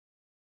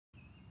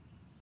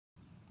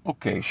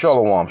Okay,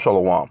 shalom,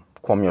 shalom.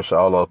 Kwam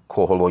Yashala,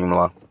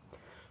 Koholoyimla.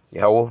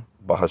 Yahweh,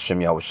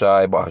 Bahashim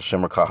Yahushai,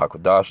 Bahashim Rakah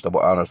HaKodash, double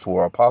honors to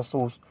our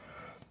apostles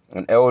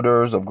and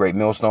elders of Great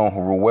Millstone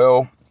who rule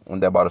well,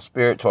 and that by the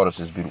Spirit taught us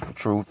this beautiful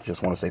truth.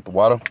 Just want to say the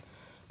water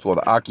to all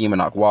the Akim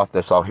and Akwath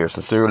that's out here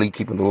sincerely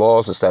keeping the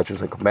laws, the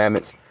statutes, and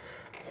commandments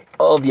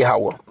of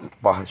Yahweh,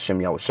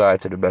 Bahashim Yahushai,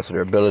 to the best of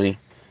their ability.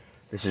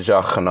 This is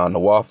Yachanan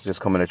Nawaf,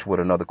 just coming at you with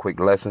another quick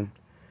lesson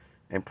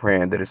and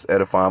praying that it's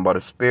edifying by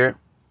the Spirit.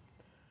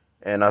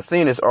 And I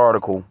seen this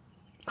article,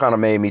 kind of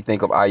made me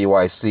think of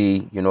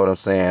IUIC, you know what I'm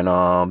saying,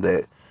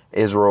 that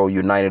Israel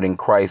United in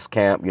Christ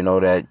camp, you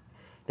know, that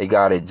they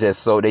got it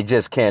just so they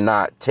just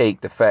cannot take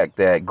the fact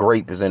that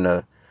grape is in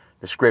the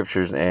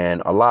scriptures,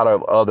 and a lot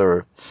of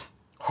other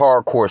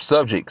hardcore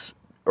subjects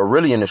are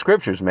really in the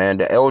scriptures, man.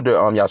 The elder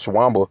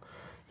Yashawamba,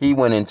 he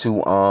went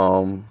into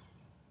our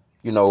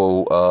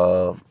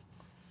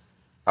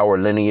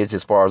lineage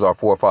as far as our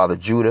forefather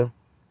Judah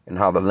and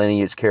how the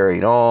lineage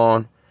carried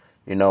on.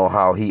 You know,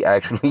 how he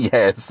actually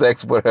had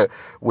sex with her,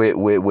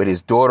 with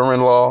his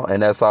daughter-in-law,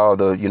 and that's how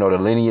the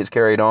lineage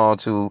carried on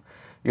to,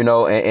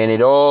 and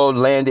it all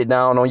landed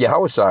down on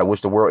Yahushua,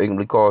 which the world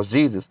ignorantly calls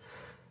Jesus.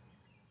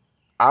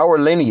 Our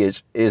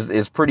lineage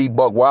is pretty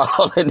buck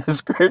wild in the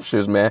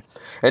scriptures, man.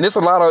 And it's a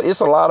lot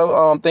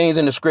of things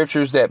in the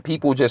scriptures that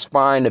people just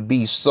find to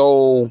be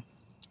so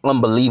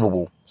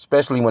unbelievable,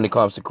 especially when it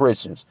comes to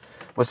Christians.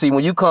 But see,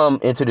 when you come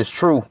into this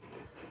truth,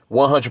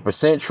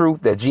 100%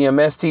 truth that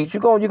GMS teach, you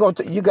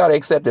got to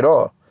accept it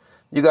all.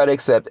 You got to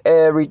accept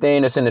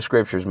everything that's in the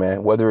scriptures,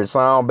 man, whether it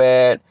sound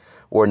bad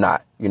or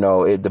not.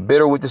 The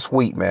bitter with the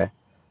sweet, man.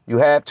 You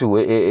have to.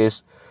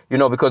 It's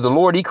because the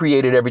Lord, he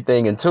created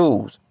everything in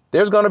twos.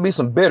 There's going to be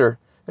some bitter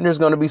and there's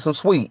going to be some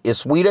sweet. It's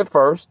sweet at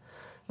first.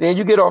 Then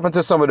you get off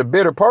into some of the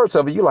bitter parts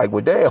of it. You're like,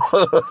 well, damn.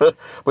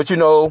 But,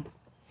 the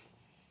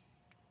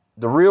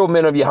real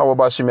men of Yahweh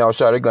B'Shem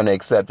Yahushua, they're going to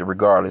accept it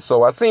regardless.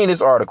 So I seen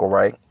this article,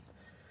 right?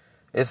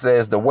 It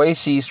says the way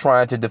she's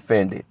trying to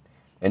defend it.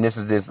 And this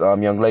is this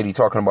young lady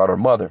talking about her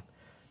mother.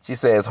 She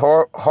says,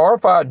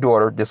 horrified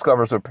daughter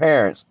discovers her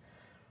parents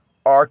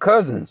are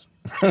cousins,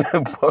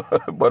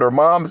 but her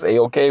mom is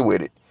A-okay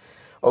with it.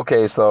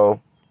 Okay,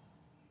 so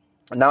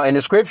now in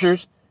the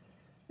scriptures,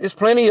 there's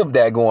plenty of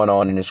that going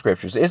on in the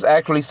scriptures. It's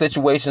actually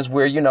situations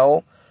where,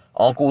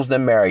 uncles that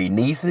marry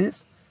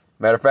nieces.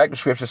 Matter of fact, the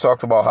scripture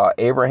talks about how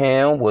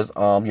Abraham was,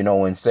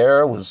 and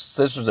Sarah was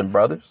sisters and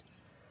brothers,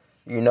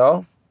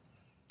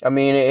 I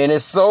mean, and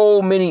it's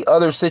so many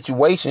other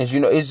situations,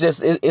 that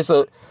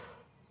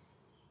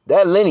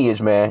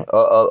lineage, man,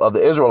 of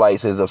the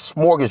Israelites is a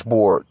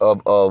smorgasbord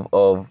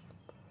of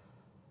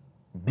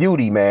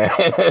beauty, man.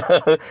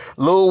 A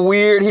little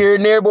weird here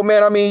and there, but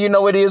man, I mean,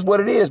 it is what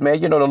it is, man.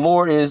 The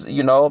Lord is,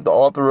 the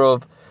author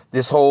of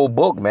this whole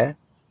book, man.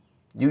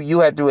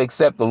 You have to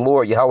accept the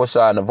Lord,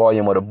 Yahushua, in the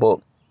volume of the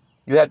book.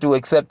 You have to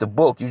accept the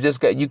book. You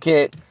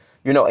can't,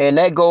 and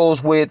that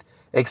goes with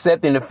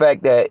accepting the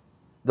fact that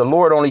the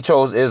Lord only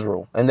chose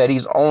Israel, and that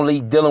he's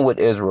only dealing with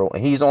Israel,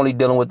 and he's only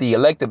dealing with the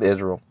elect of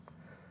Israel,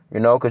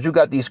 because you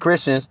got these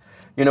Christians,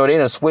 they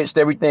done switched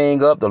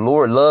everything up. The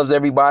Lord loves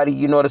everybody.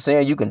 You know what I'm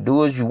saying? You can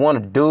do as you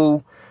want to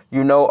do,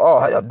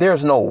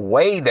 there's no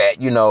way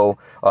that,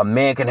 a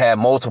man can have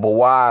multiple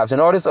wives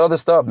and all this other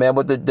stuff, man.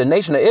 But the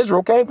nation of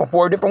Israel came from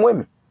 4 different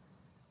women.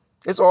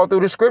 It's all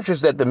through the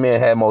scriptures that the men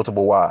had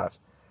multiple wives.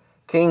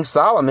 King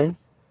Solomon,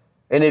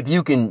 and if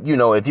you can,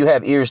 if you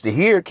have ears to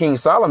hear, King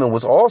Solomon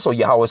was also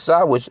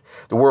Yahushua, which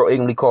the world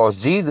ignorantly calls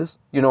Jesus,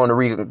 in the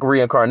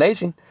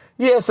reincarnation.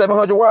 He had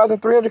 700 wives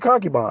and 300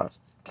 concubines.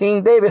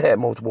 King David had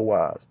multiple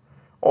wives.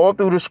 All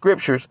through the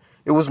scriptures,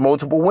 it was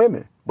multiple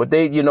women. But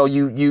they,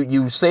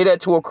 you say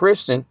that to a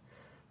Christian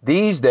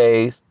these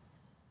days,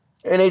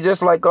 and they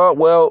just like, oh,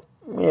 well,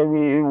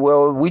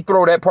 we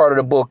throw that part of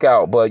the book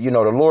out. But, the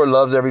Lord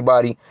loves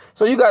everybody.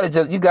 So you got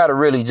to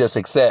really just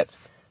accept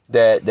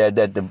that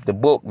the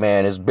book,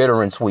 man, is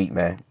bitter and sweet,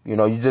 man.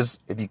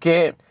 If you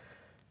can't,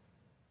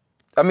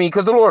 I mean,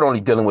 because the Lord only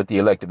dealing with the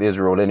elect of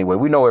Israel anyway.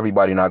 We know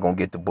everybody not going to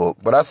get the book.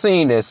 But I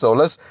seen this, so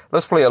let's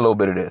play a little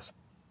bit of this.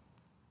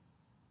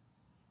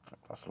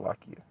 That's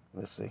lucky.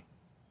 Let's see.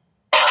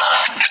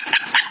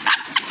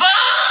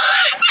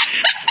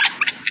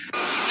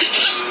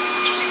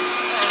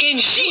 In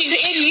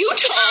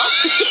Utah.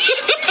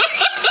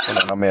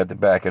 Hold on, I may have to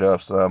back it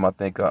up some. I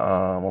think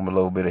I'm a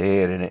little bit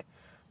ahead in it.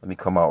 Let me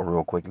come out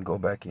real quick and go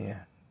back in.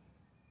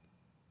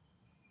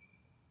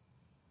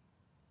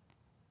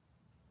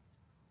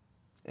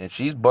 And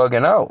she's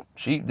bugging out.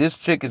 This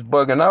chick is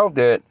bugging out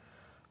that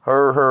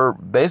her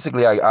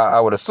basically, I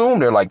would assume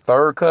they're like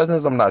third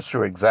cousins. I'm not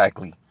sure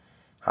exactly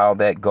how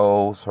that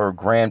goes. Her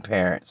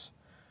grandparents.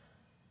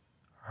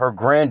 Her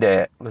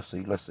granddad. Let's see.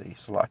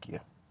 Salakia.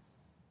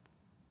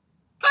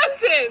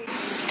 Cousin.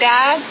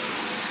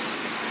 Dad's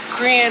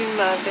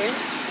grandmother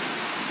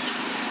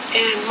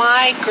and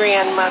my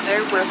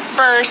grandmother were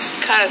first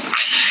cousins.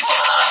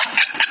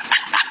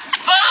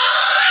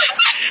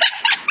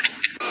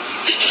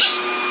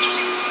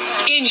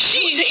 In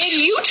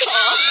Utah.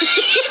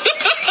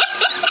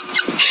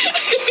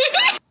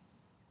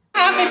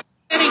 Haven't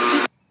been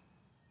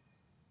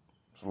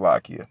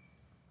Nakia.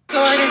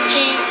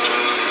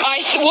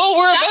 Well,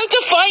 we're about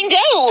to find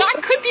out.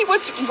 That could be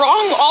what's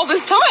wrong all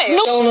this time.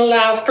 No. Don't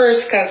allow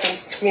first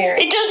cousins to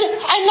marry. It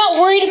doesn't. I'm not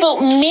worried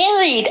about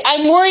married.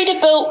 I'm worried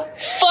about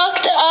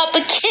fucked up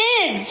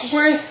kids.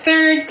 We're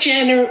third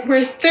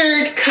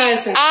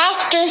cousins.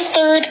 After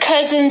third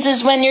cousins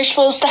is when you're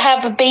supposed to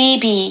have a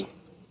baby,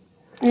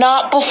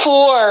 not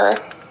before.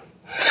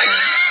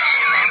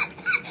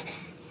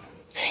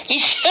 You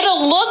should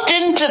have looked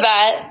into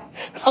that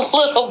a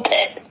little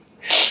bit.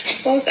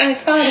 Well, I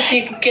thought if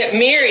you could get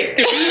married,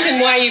 the reason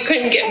why you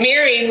couldn't get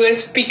married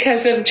was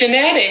because of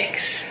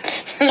genetics.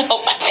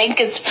 No, I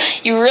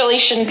think you really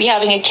shouldn't be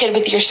having a kid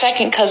with your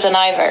second cousin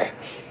either.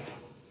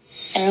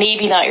 And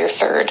maybe not your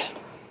third.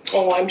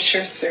 Oh, I'm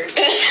sure third.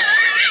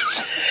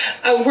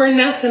 We're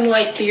nothing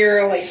like the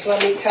Earlys,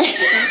 let me tell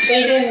you.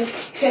 They didn't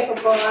tip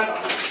a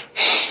bottle.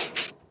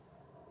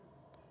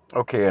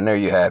 Okay, and there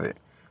you have it.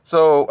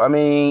 So, I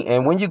mean,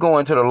 and when you go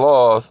into the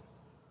laws,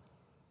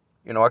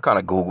 you know, I kind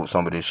of Googled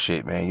some of this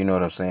shit, man. You know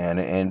what I'm saying?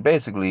 And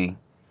basically,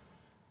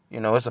 you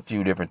know, it's a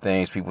few different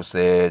things people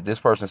said. This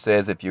person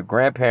says if your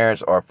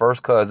grandparents are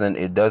first cousin,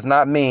 it does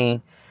not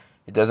mean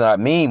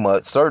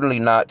much. Certainly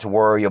not to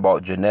worry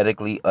about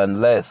genetically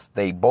unless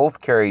they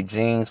both carry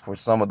genes for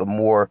some of the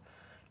more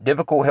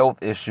difficult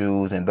health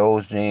issues, and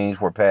those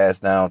genes were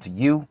passed down to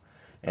you.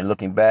 And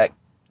looking back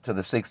to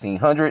the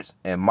 1600s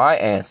and my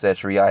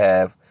ancestry, I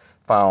have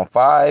found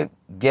 5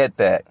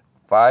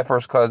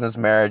 first cousins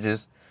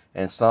marriages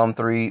and some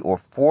 3 or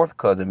 4th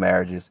cousin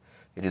marriages.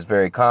 It is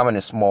very common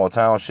in small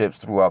townships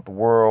throughout the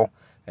world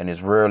and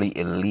is rarely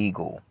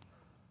illegal.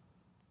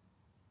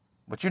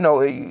 But, you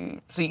know,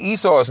 see,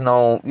 Esau is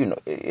known, you know,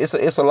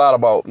 it's a lot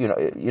about, you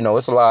know,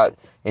 it's a lot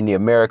in the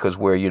Americas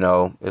where, you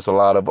know, it's a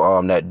lot of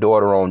that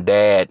daughter on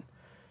dad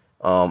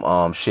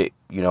shit,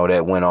 you know,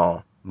 that went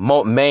on.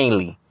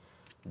 Mainly,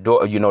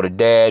 you know, the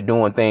dad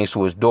doing things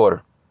to his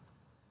daughter.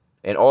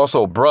 And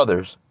also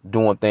brothers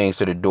doing things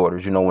to the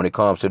daughters, you know, when it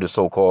comes to the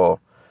so-called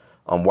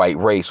white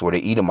race or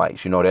the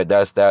Edomites. You know,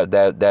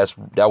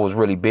 that was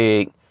really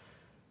big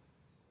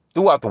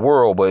throughout the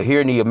world, but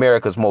here in the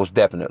Americas most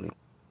definitely.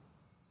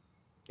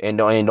 And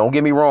don't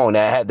get me wrong,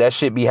 that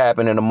shit be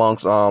happening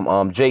amongst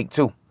Jake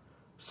too,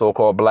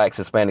 so-called blacks,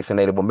 Hispanics, and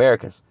Native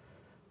Americans.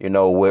 You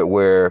know,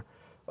 where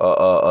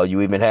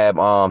you even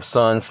have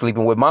sons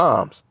sleeping with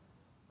moms,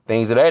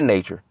 things of that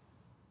nature.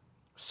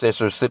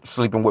 Sisters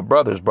sleeping with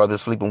brothers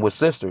sleeping with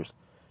sisters,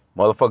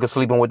 motherfuckers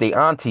sleeping with their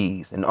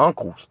aunties and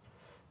uncles.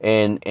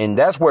 And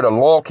that's where the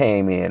law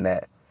came in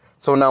at.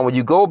 So now when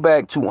you go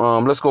back to,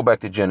 let's go back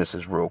to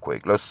Genesis real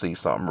quick. Let's see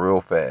something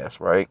real fast,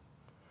 right?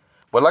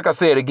 But like I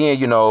said, again,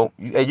 you know,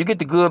 you get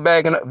the good,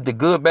 bad, and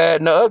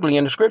the ugly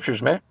in the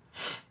scriptures, man.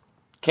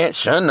 Can't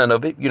shun none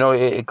of it, you know,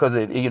 because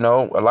you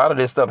know, a lot of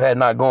this stuff had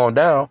not gone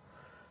down,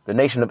 the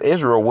nation of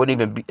Israel wouldn't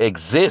even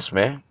exist,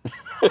 man.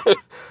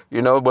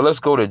 You know, but let's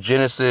go to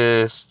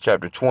Genesis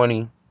chapter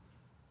 20.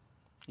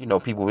 You know,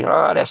 people be,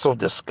 that's so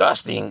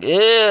disgusting.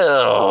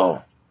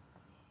 Ew.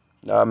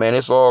 Nah, man,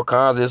 it's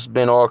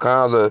been all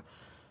kinds of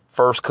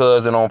first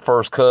cousin on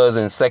first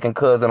cousin, second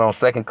cousin on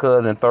second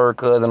cousin, third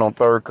cousin on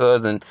third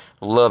cousin,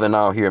 loving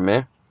out here,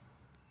 man.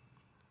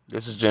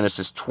 This is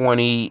Genesis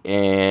 20,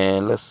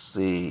 and let's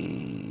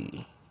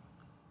see.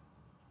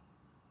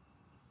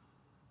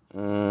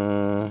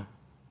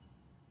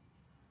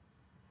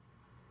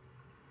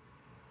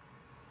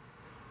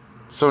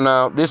 So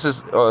now this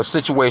is a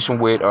situation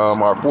with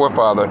our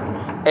forefather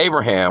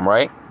Abraham,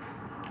 right?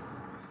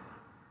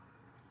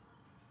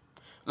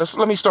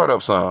 Let me start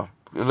up some.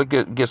 Let's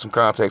get some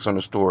context on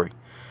the story.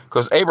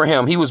 Because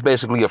Abraham, he was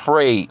basically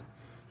afraid.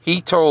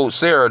 He told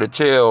Sarah to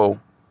tell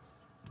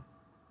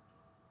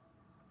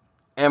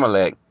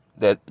Amalek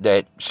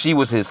that she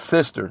was his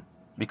sister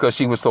because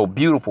she was so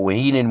beautiful and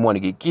he didn't want to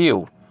get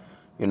killed.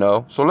 You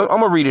know? So I'm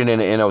going to read it in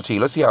the NLT.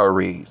 Let's see how it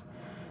reads.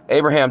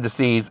 Abraham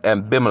deceives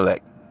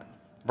Abimelech.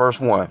 Verse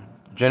 1.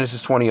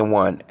 Genesis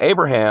 20:1.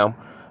 Abraham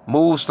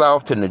moved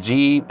south to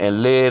Najib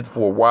and lived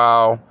for a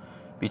while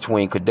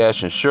between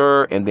Kadesh and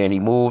Shur, and then he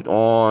moved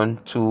on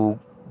to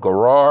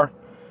Gerar.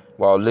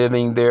 While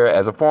living there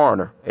as a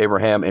foreigner,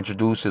 Abraham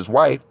introduced his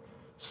wife,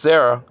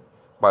 Sarah,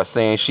 by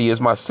saying, "She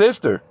is my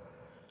sister."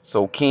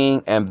 So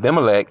King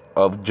Abimelech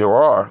of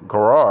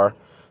Gerar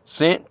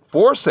sent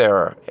for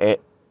Sarah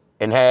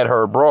and had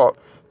her brought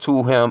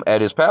to him at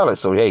his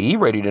palace. So, hey, he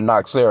ready to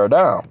knock Sarah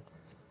down.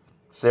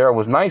 Sarah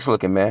was nice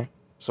looking, man.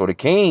 So the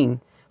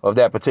king of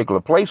that particular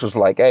place was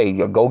like, hey,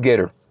 go get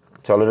her.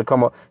 Tell her to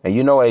come up. And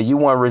you know, hey, you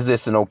weren't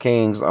resisting no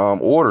king's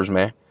orders,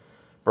 man.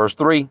 Verse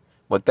 3.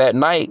 But that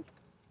night,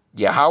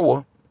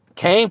 Yahweh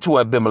came to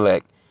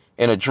Abimelech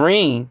in a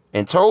dream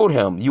and told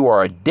him, you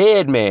are a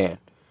dead man,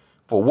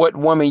 for what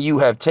woman you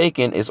have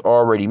taken is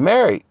already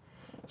married.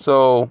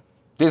 So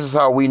this is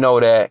how we know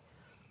that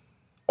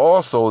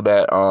also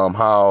that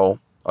how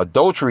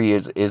adultery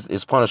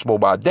is punishable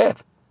by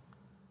death.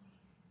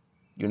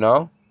 You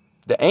know,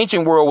 the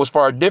ancient world was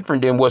far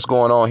different than what's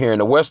going on here in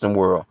the Western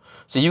world.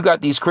 So you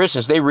got these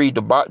Christians, they read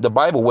the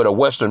Bible with a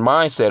Western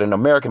mindset, an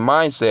American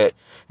mindset,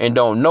 and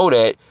don't know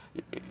that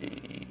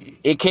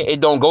It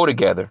don't go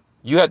together.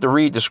 You have to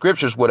read the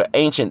scriptures with an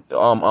ancient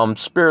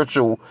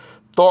spiritual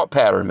thought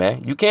pattern,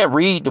 man. You can't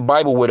read the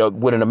Bible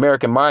with an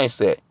American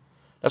mindset.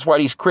 That's why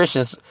these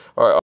Christians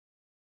are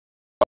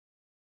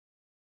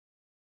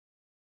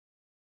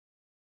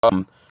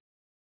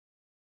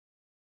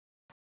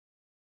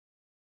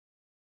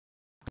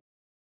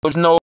there's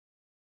no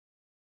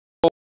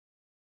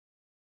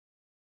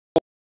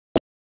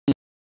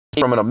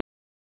from an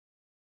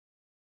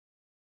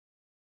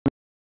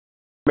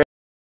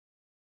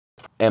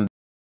and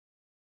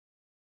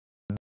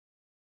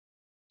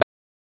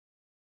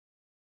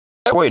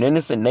we're an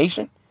innocent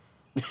nation.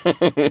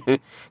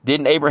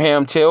 Didn't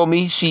Abraham tell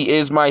me she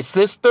is my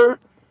sister?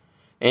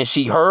 And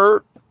she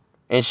heard,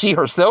 and she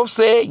herself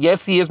said,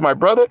 yes, he is my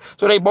brother.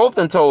 So they both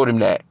done told him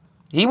that.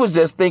 He was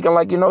just thinking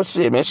like,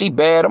 shit, man, she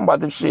bad. I'm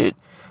about to hit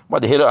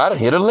her. I done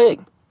hit a lick.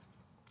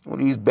 One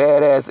of these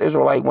badass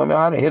Israelite women,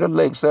 I done hit a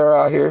lick.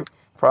 Sarah out here,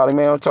 probably,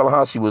 man, tell her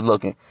how she was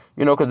looking.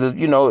 Because,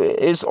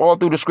 it's all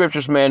through the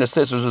scriptures, man. The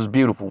sisters was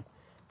beautiful.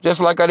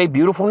 Just like how they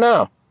beautiful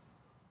now.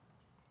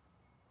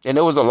 And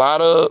there was a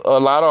lot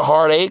of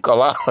heartache, a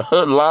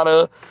lot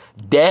of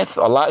death,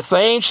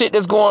 same shit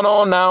that's going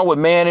on now with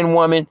man and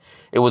woman.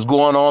 It was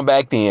going on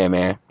back then,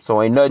 man.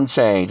 So ain't nothing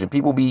changed. And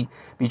people be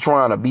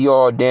trying to be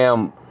all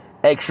damn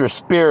extra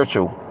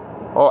spiritual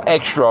or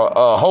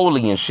extra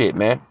holy and shit,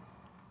 man.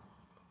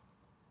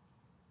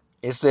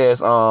 It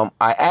says, I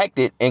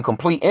acted in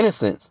complete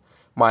innocence.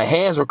 My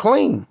hands are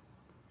clean.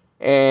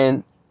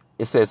 And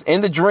it says,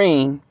 in the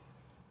dream,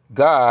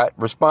 God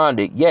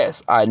responded,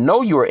 yes, I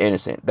know you are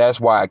innocent.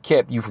 That's why I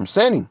kept you from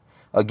sinning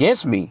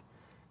against me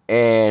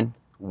and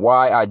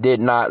why I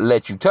did not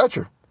let you touch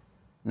her.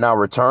 Now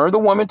return the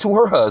woman to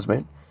her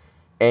husband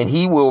and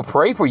he will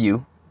pray for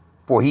you,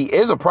 for he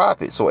is a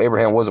prophet. So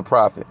Abraham was a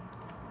prophet.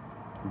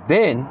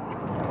 Then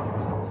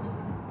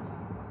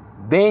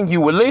you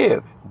will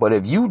live. But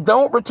if you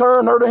don't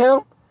return her to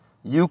him,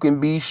 you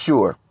can be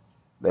sure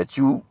that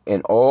you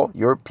and all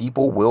your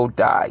people will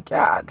die.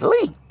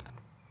 Godly.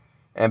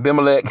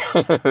 Abimelech.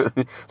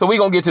 So we're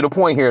going to get to the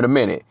point here in a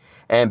minute.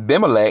 And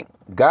Abimelech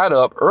got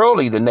up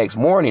early the next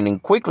morning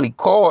and quickly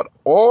called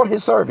all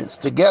his servants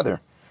together.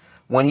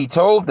 When he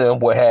told them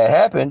what had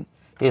happened,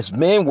 his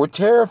men were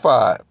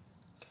terrified.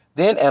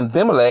 Then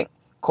Abimelech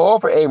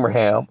called for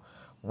Abraham.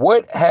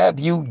 What have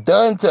you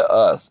done to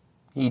us?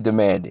 He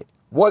demanded.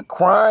 What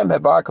crime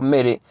have I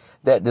committed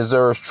that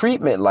deserves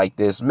treatment like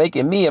this,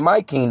 making me and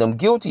my kingdom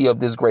guilty of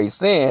this great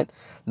sin?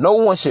 No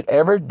one should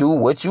ever do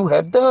what you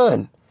have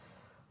done.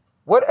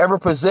 Whatever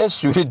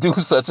possessed you to do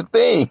such a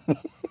thing?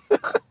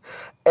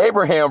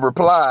 Abraham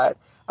replied,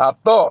 I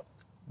thought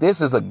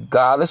this is a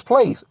godless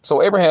place.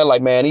 So Abraham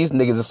like, man, these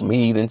niggas are some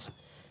heathens.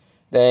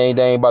 They ain't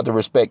about to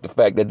respect the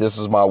fact that this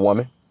is my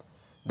woman.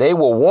 They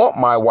will want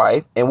my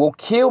wife and will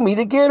kill me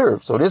to get her.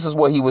 So this is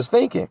what he was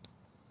thinking.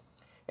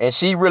 And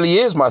she really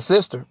is my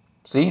sister.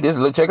 See,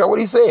 check out what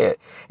he said.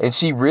 And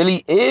she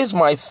really is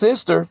my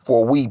sister,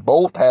 for we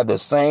both have the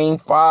same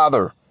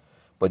father,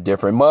 but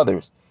different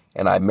mothers.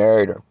 And I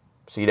married her.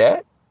 See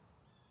that?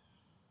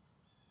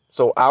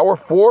 So our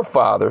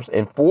forefathers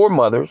and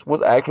foremothers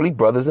was actually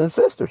brothers and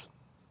sisters.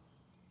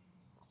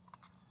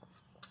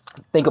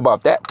 Think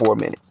about that for a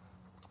minute.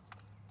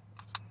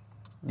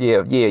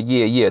 Yeah.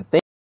 Think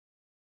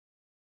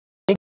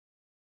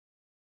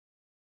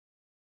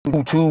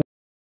to,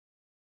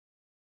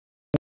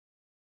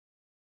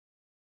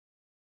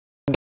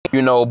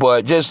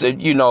 but just,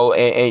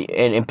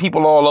 and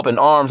people all up in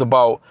arms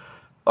about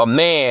a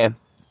man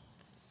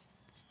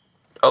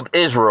of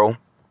Israel,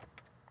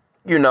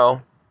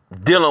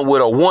 dealing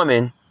with a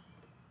woman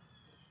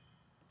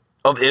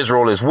of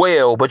Israel as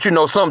well. But,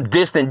 some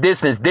distant,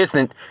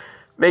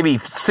 maybe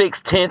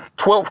 6th, 10th,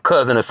 12th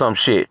cousin or some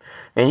shit.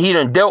 And he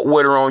done dealt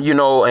with her on,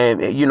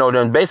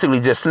 then basically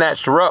just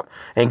snatched her up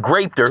and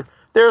raped her.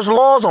 There's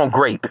laws on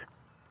grape.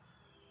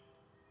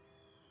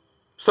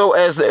 So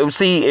as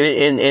see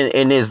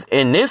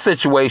in this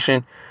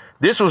situation,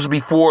 this was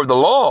before the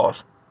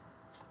laws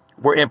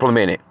were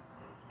implemented,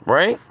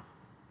 right?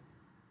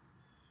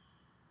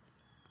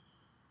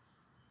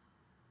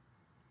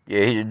 Yeah,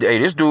 hey,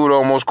 this dude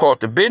almost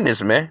caught the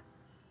business, man.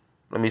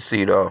 Let me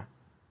see though.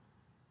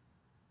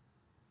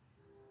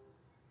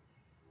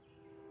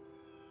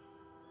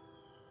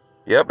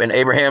 Yep, and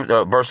Abraham,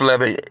 verse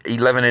 11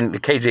 in the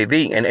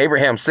KJV, and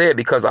Abraham said,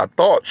 because I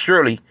thought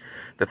surely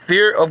the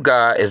fear of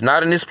God is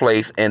not in this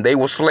place, and they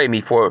will slay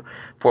me for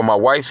my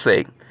wife's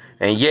sake.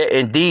 And yet,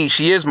 indeed,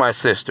 she is my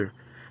sister.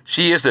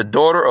 She is the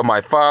daughter of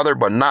my father,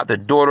 but not the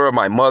daughter of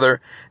my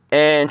mother,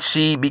 and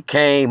she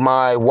became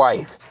my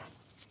wife.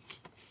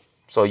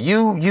 So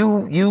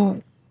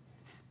you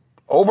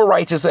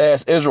over-righteous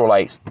ass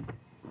Israelites,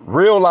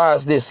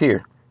 realize this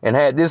here. And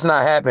had this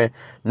not happened,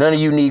 none of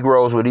you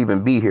Negroes would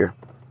even be here.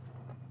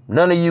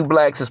 None of you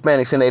blacks,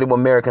 Hispanics, and Native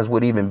Americans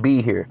would even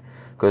be here.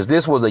 Because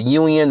this was a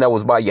union that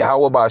was by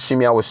Yahweh, by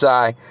H.I.M.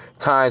 Yahushai.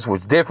 Times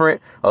was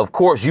different. Of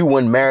course, you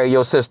wouldn't marry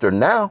your sister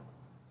now.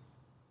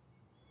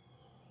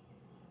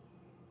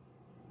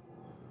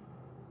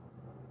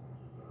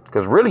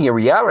 Because really, in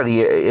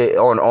reality,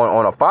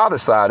 on a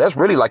father's side, that's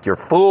really like your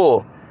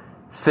full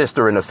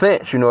sister in a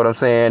sense. You know what I'm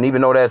saying?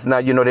 Even though that's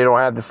not, they don't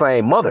have the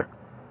same mother.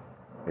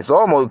 It's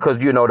almost because,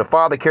 the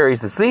father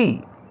carries the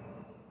seed.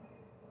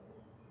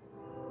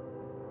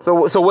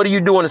 So what do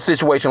you do in a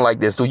situation like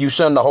this? Do you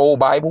shun the whole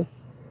Bible?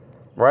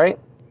 Right?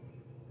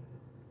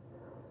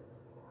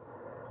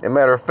 As a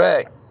matter of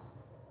fact,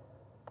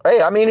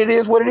 hey, I mean, it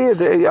is what it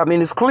is. I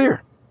mean, it's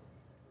clear.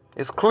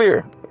 It's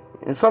clear.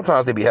 And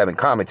sometimes they be having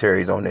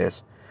commentaries on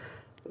this.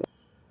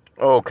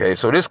 Okay,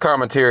 so this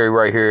commentary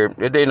right here,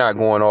 they're not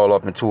going all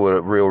up into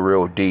it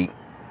real deep.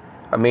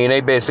 I mean,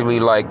 they basically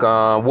like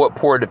what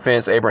poor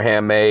defense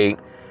Abraham made.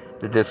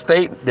 The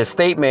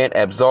statement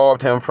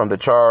absolved him from the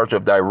charge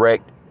of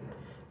direct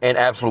and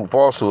absolute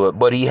falsehood,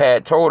 but he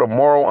had told a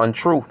moral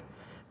untruth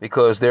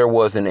because there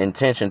was an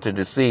intention to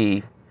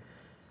deceive.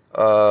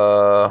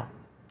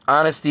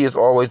 Honesty is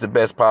always the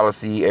best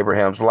policy.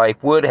 Abraham's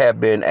life would have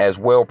been as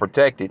well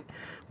protected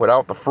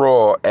without the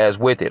fraud as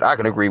with it. I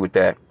can agree with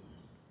that.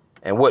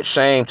 And what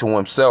shame to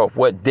himself,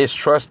 what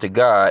distrust to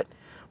God,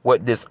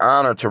 what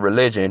dishonor to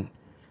religion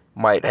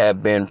might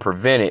have been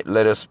prevented.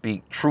 Let us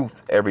speak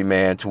truth, every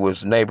man, to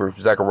his neighbor.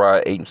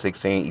 Zechariah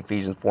 8:16,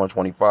 Ephesians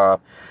 4:25.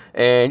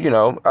 And,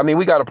 I mean,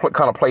 we got to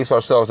kind of place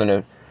ourselves in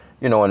the,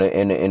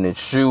 in the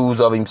shoes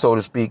of him, so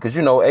to speak. Because,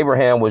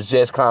 Abraham was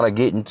just kind of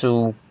getting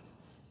to,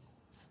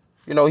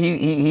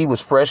 he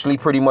was freshly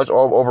pretty much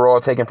overall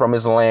taken from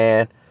his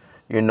land.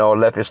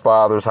 Left his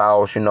father's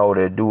house,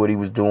 to do what he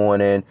was doing.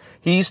 And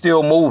he's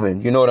still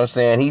moving. You know what I'm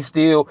saying?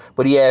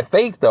 But he had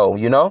faith, though,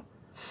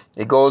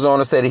 It goes on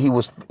to say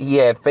that he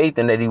had faith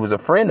and that he was a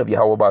friend of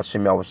Yahweh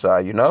B'Shem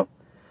Yahushua,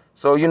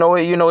 So,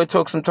 it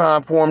took some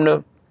time for him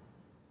to.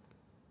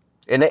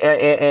 And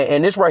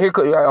this right here,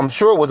 I'm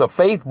sure it was a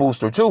faith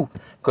booster, too,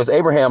 because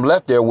Abraham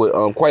left there with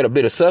quite a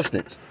bit of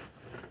substance.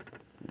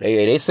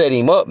 They set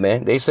him up,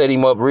 man. They set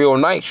him up real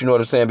nice, you know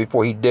what I'm saying,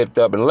 before he dipped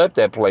up and left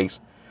that place.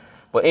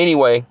 But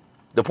anyway,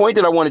 the point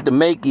that I wanted to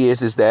make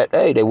is that,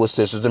 hey, they were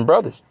sisters and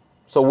brothers.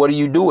 So what do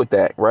you do with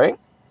that, right?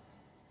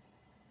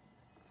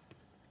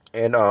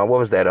 And what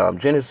was that?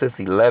 Genesis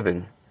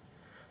 11.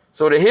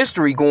 So the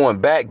history going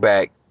back,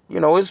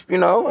 it's,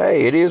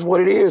 hey, it is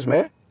what it is,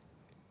 man.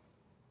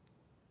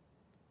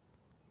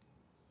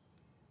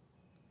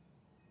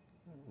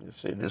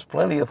 There's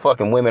plenty of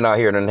fucking women out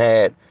here that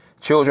had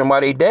children by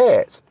their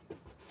dads.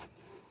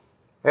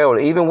 Hell,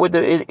 even with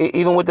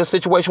the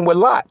situation with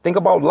Lot. Think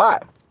about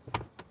Lot.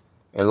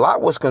 And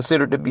Lot was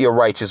considered to be a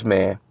righteous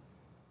man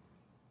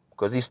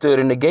because he stood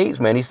in the gates,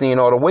 man. He seen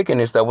all the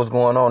wickedness that was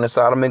going on in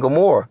Sodom and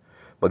Gomorrah.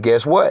 But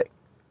guess what?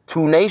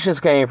 2 nations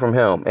came from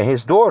him and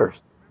his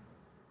daughters.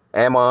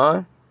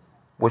 Ammon,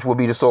 which would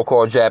be the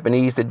so-called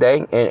Japanese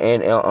today,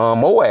 and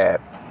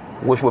Moab,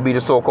 which would be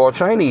the so-called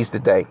Chinese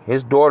today.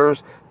 His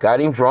daughters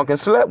got him drunk and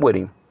slept with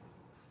him.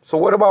 So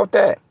what about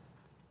that?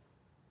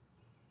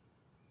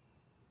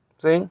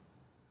 See?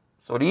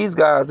 So these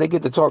guys, they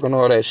get to talking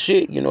all that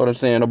shit, you know what I'm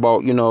saying,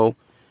 about,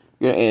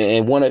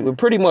 and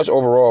pretty much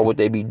overall what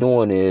they be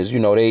doing is,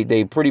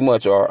 they pretty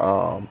much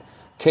are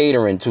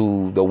catering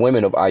to the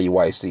women of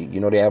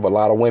IUIC. They have a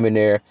lot of women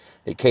there.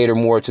 They cater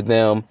more to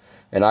them.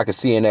 And I could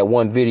see in that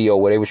one video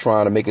where they was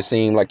trying to make it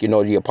seem like,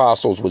 the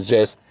apostles was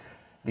just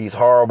these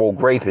horrible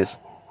rapists.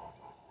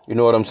 You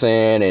know what I'm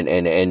saying?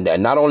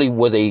 And not only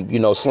was they,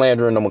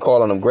 slandering them and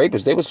calling them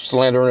rapists, they was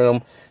slandering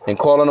them and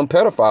calling them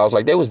pedophiles,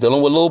 like they was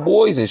dealing with little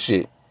boys and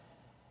shit.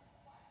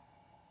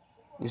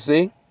 You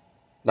see?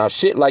 Now,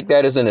 shit like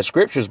that is in the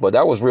scriptures, but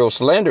that was real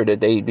slander that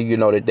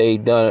they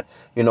done,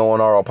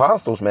 on our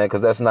apostles, man,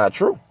 because that's not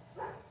true.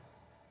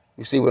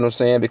 You see what I'm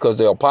saying? Because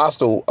the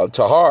apostle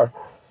Tahar,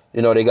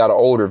 they got an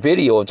older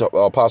video of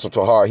Apostle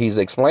Tahar. He's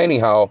explaining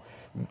how,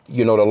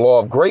 the law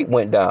of grape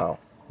went down.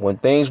 When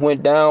things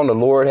went down, the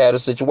Lord had a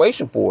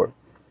situation for it.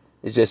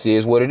 It just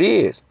is what it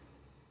is.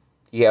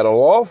 He had a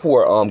law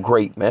for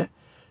grape, man.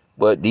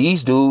 But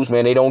these dudes,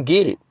 man, they don't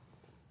get it.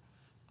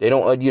 They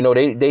don't,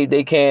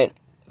 they can't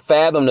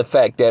fathom the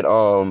fact that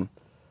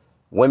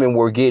women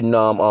were getting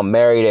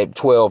married at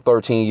 12,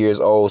 13 years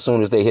old as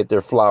soon as they hit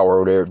their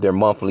flower or their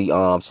monthly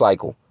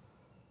cycle.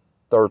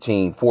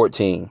 13,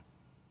 14.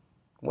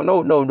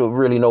 Well,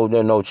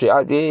 no chick.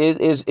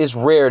 It's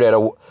rare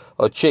that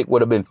a chick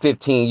would have been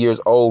 15 years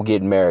old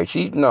getting married.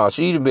 She'd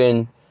have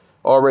been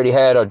already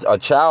had a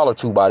child or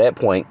two by that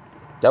point.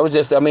 That was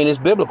just, it's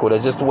biblical.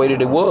 That's just the way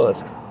that it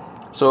was.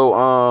 So,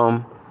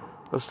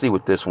 let's see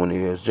what this one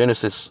is.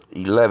 Genesis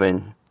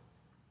 11.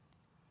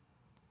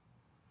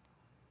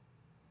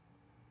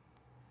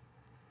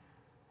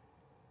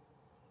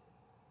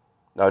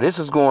 Now, this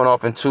is going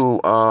off into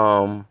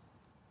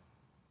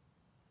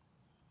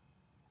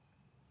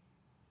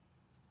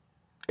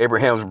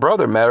Abraham's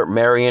brother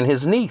marrying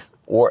his niece,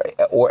 or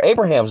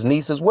Abraham's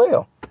niece as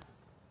well.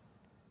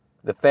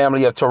 The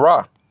family of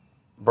Terah.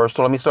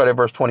 Let me start at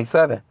verse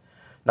 27.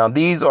 Now,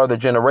 these are the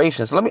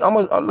generations. Let me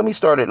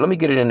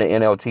get it in the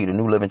NLT, the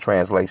New Living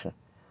Translation.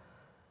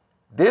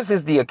 This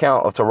is the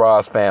account of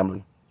Terah's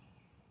family.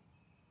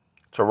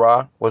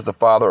 Terah was the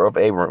father of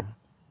Abram.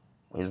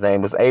 His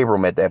name was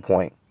Abram at that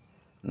point.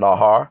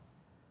 Nahar,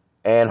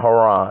 and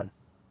Haran.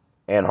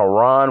 And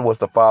Haran was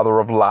the father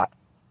of Lot,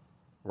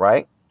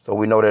 right? So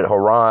we know that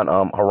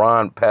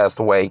Haran passed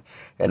away,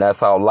 and that's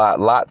how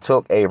Lot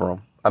took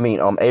Abram.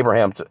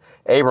 Abram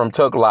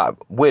took Lot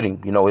with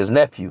him, his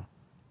nephew,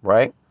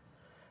 right?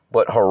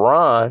 But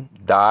Haran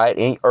died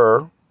in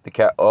Ur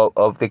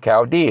of the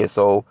Chaldeans.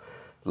 So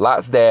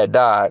Lot's dad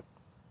died,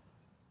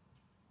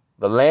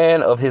 the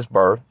land of his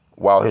birth,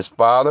 while his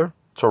father,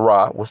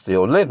 Terah, was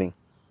still living,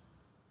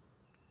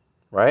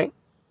 right?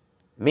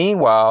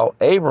 Meanwhile,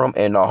 Abram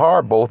and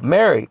Nahar both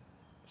married.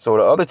 So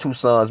the other two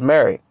sons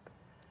married.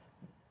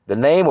 The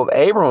name of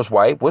Abram's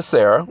wife was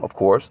Sarah, of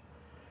course,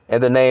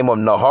 and the name of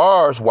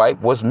Nahar's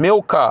wife was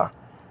Milcah.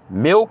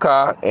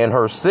 Milcah and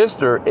her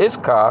sister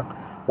Iscah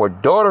were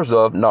daughters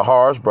of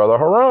Nahar's brother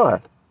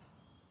Haran.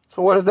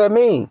 So what does that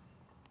mean?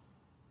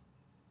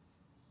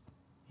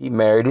 He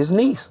married his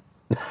niece.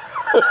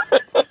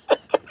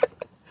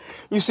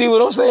 You see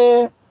what I'm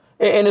saying?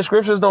 And the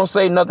scriptures don't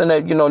say nothing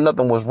that,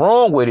 nothing was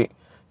wrong with it,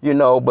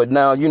 but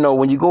now,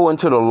 when you go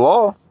into the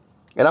law,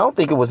 and I don't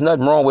think it was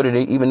nothing wrong with it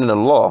even in the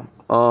law.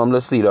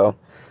 Let's see though.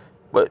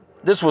 But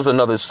this was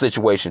another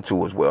situation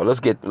too as well.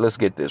 Let's get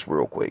this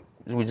real quick.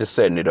 We're just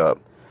setting it up.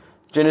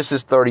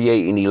 Genesis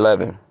 38 and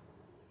 11.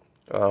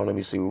 Let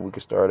me see where we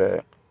can start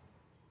at.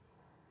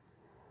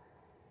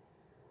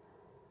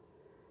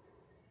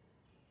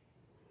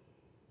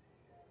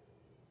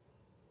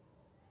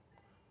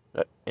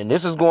 And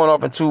this is going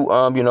off into,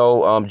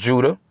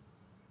 Judah.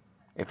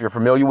 If you're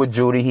familiar with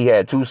Judah, he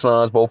had two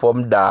sons. Both of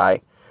them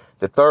died.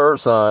 The third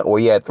son, or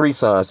he had three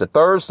sons. The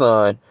third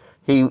son,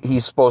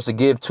 he's supposed to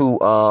give to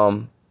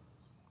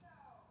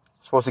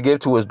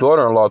his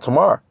daughter-in-law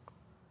Tamar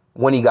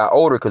when he got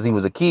older, because he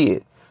was a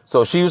kid.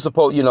 So she was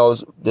supposed,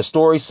 the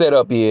story set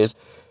up is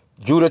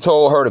Judah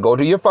told her to go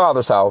to your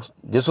father's house.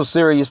 This was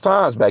serious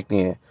times back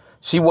then.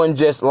 She wasn't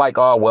just like,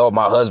 oh, well,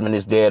 my husband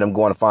is dead, I'm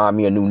going to find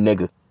me a new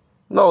nigga.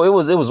 No, it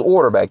was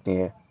order back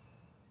then.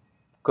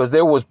 Because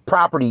there was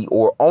property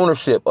or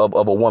ownership of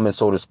a woman,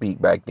 so to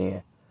speak, back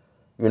then.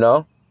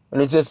 And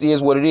it just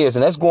is what it is.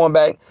 And that's going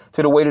back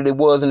to the way that it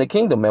was in the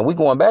kingdom, man. We're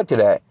going back to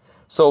that.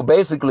 So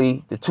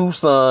basically, the two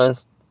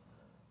sons,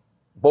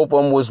 both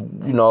of them was,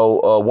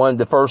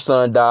 the first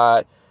son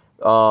died.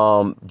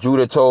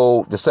 Judah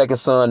told the second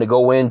son to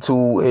go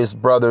into his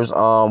brother's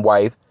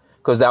wife,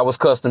 because that was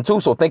custom too.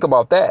 So think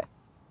about that.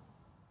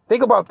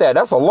 Think about that.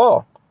 That's a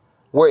law.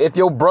 Where if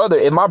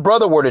my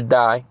brother were to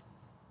die,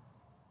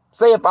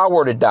 say if I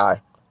were to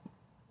die,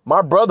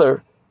 my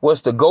brother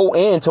was to go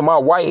into my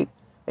wife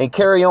and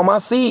carry on my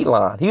seed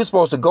line. He was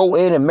supposed to go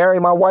in and marry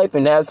my wife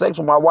and have sex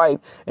with my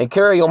wife and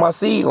carry on my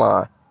seed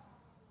line.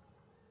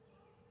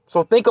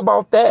 So think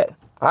about that.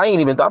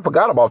 I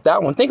forgot about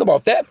that one. Think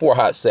about that for a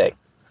hot sec.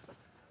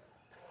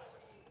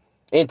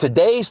 In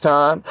today's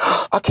time,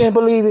 I can't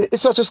believe it.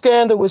 It's such a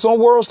scandal. It's on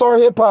World Star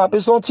Hip Hop.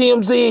 It's on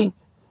TMZ.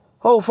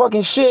 Oh,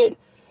 fucking shit.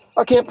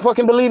 I can't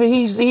fucking believe it.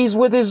 He's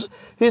with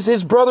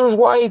his brother's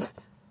wife.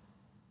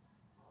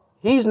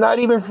 He's not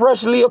even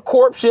freshly a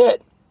corpse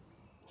yet.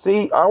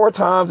 See, our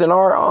times and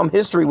our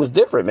history was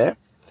different, man.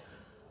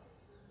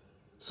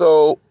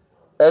 So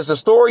as the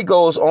story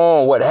goes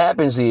on, what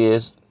happens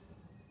is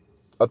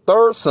a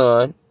third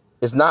son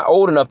is not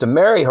old enough to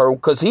marry her,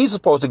 because he's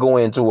supposed to go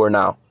into her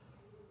now.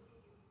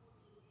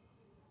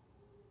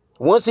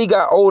 Once he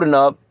got old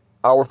enough,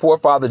 our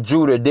forefather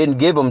Judah didn't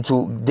give him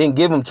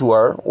to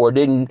her, or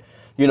didn't,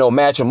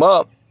 match him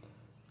up.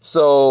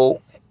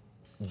 So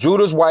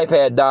Judah's wife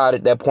had died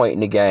at that point in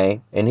the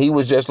game, and he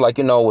was just like,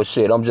 well,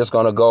 shit, I'm just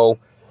gonna go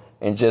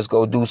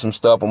do some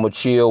stuff. I'm gonna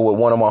chill with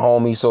one of my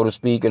homies, so to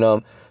speak.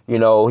 And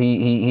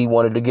he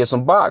wanted to get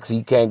some box.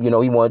 He came, he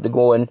wanted to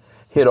go and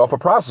hit off a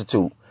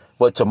prostitute.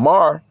 But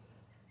Tamar,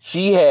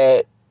 she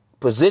had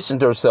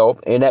positioned herself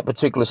in that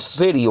particular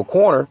city or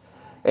corner,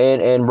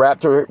 and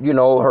wrapped her,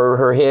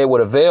 her head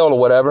with a veil or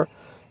whatever,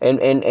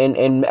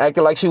 and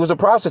acted like she was a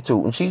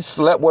prostitute, and she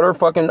slept with her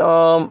fucking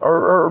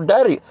her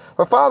daddy,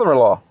 her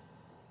father-in-law.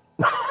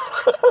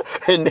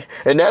 and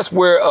that's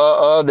where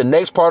the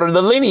next part of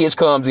the lineage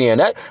comes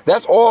in.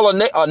 That's all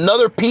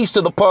another piece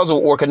to the puzzle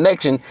or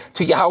connection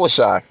to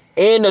Yahushua.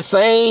 In the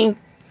same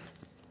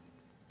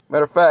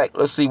matter of fact,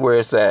 let's see where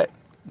it's at.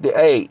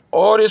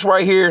 All this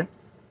right here,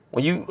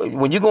 when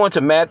you go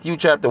into Matthew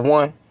chapter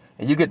 1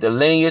 and you get the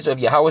lineage of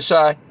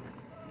Yahushua,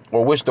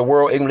 or which the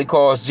world ignorantly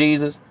calls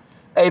Jesus.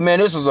 Hey man,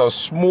 this is a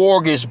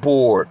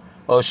smorgasbord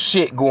of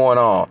shit going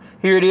on.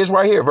 Here it is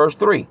right here, verse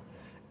 3.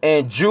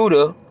 And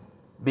Judah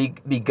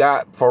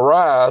begot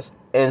Pharez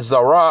and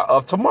Zerah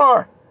of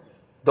Tamar.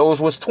 Those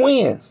was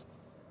twins.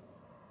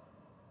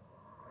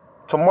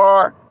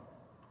 Tamar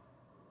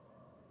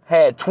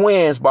had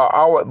twins by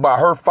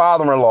her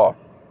father-in-law.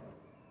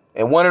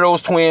 And one of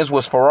those twins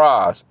was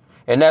Pharez.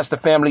 And that's the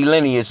family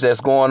lineage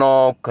that's going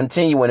on,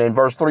 continuing in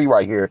verse 3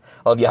 right here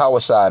of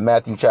Yahushua,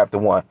 Matthew chapter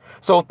 1.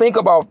 So think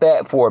about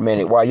that for a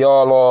minute while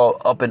y'all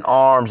all up in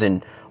arms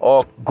and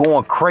all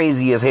going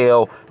crazy as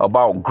hell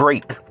about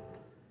grape.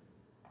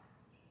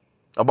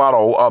 About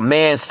a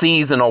man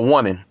seizing a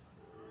woman.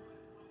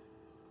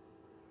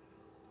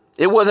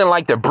 It wasn't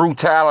like the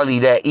brutality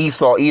that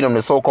Esau, Edom,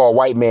 the so-called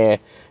white man,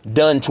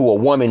 done to a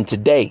woman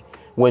today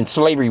when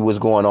slavery was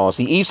going on.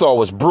 See, Esau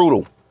was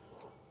brutal.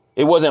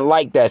 It wasn't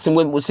like that. So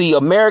when we see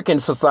American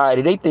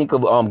society, they think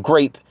of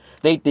grape.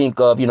 They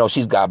think of,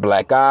 she's got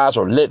black eyes,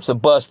 or lips are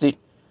busted.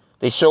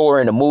 They show her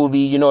in the movie,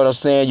 you know what I'm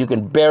saying? You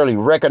can barely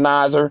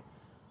recognize her.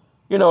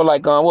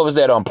 Like, what was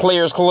that,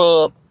 Players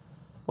Club?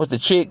 What's the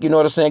chick, you know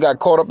what I'm saying, got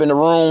caught up in the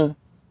room?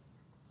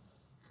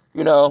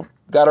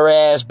 Got her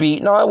ass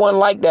beat. No, it wasn't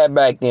like that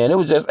back then. It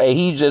was just,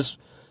 he just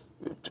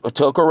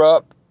took her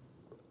up,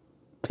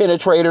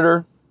 penetrated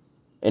her,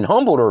 and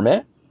humbled her,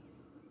 man.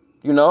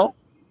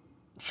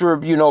 Sure,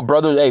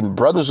 brothers,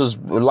 brothers was a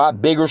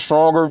lot bigger,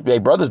 stronger.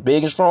 Brothers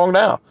big and strong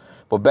now.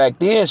 But back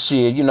then,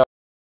 shit,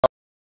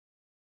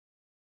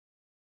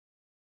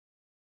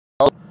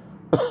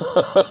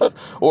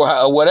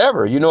 or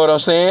whatever, you know what I'm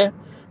saying?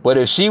 But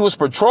if she was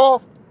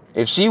betrothed,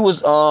 if she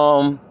was,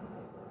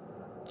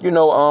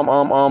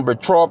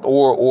 betrothed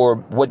or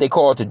what they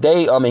call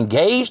today,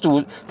 engaged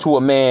to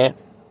a man,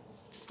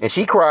 and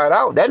she cried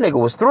out, that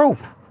nigga was through.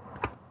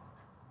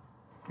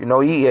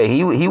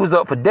 He was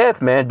up for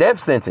death, man, death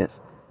sentence.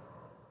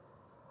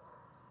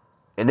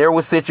 And there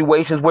was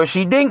situations where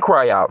she didn't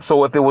cry out.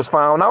 So if it was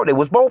found out, they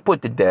was both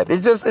put to death.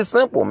 It's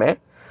simple, man.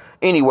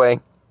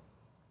 Anyway,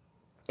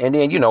 and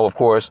then, of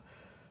course,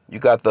 you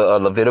got the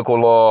Levitical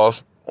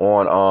laws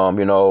on,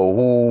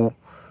 who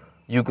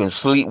you can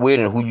sleep with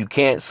and who you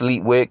can't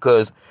sleep with,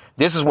 because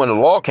this is when the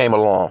law came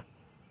along.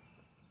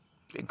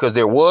 Because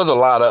there was a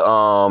lot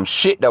of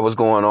shit that was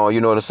going on,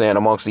 you know what I'm saying,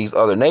 amongst these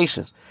other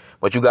nations.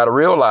 But you got to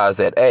realize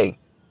that, hey,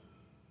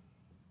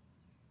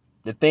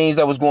 the things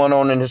that was going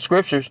on in the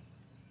scriptures,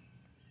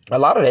 a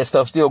lot of that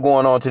stuff still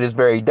going on to this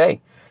very day.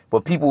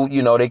 But people,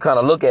 they kind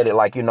of look at it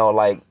like,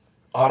 like,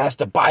 oh, that's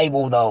the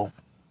Bible, though.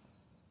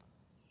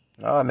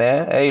 Oh,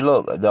 man. Hey,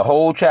 look, the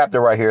whole chapter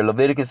right here,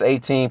 Leviticus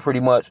 18, pretty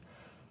much,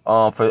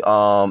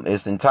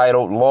 it's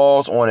entitled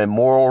Laws on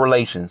Immoral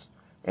Relations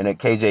in the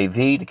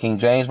KJV, the King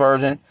James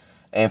Version,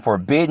 and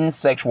Forbidden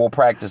Sexual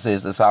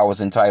Practices is how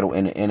it's entitled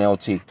in the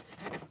NLT.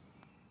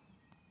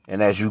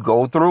 And as you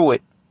go through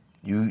it,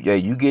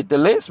 you get the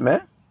list,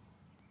 man.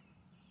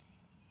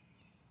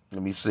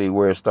 Let me see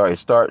where it starts. It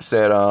starts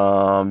at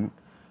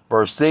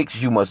verse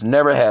 6. You must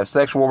never have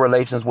sexual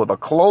relations with a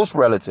close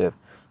relative,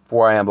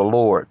 for I am the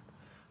Lord.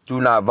 Do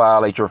not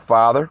violate your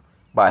father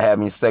by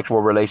having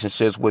sexual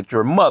relationships with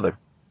your mother.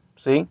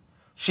 See?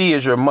 She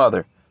is your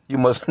mother. You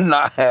must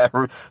not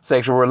have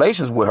sexual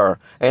relations with her.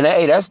 And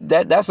hey,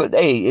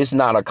 it's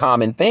not a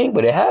common thing,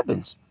 but it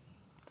happens.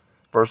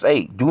 Verse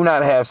 8. Do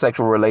not have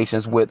sexual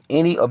relations with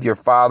any of your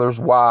father's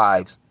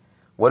wives.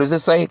 What does it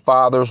say?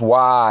 Father's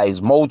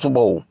wives,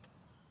 multiple.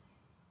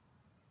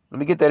 Let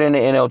me get that in the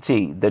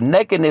NLT. The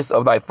nakedness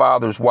of thy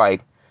father's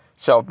wife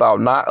shalt thou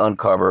not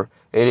uncover.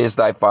 It is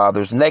thy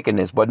father's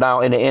nakedness. But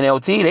now in the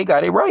NLT, they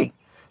got it right.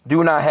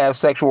 Do not have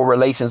sexual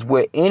relations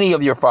with any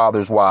of your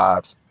father's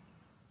wives.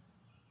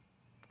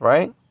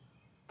 Right?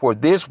 For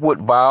this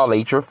would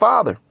violate your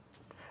father.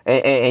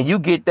 And you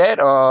get that,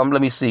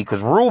 let me see,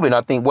 because Reuben, I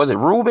think, was it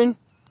Reuben?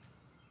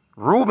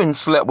 Reuben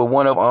slept with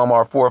one of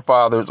our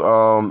forefathers.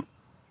 Let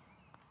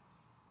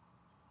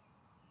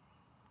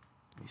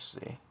me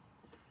see.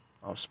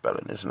 I'm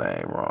spelling his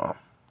name wrong.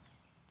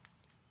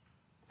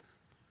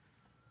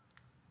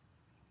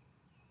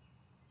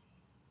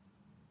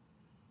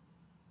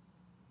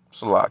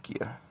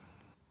 Slovakia.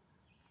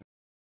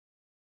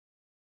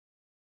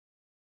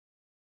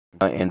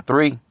 And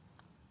 3.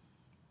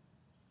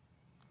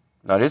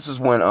 Now this is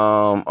when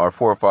our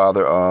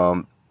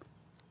forefather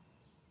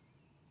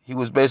he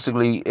was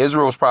basically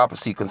Israel's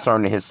prophecy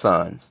concerning his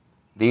sons.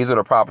 These are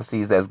the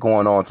prophecies that's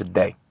going on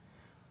today.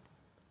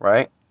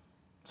 Right?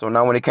 So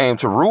now when it came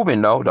to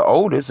Reuben, though, the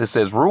oldest, it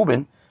says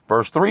Reuben,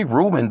 verse 3,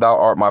 Reuben, thou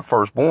art my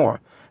firstborn,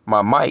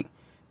 my might,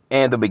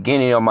 and the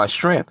beginning of my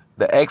strength,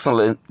 the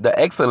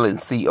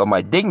excellency of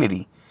my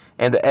dignity,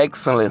 and the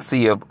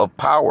excellency of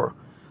power.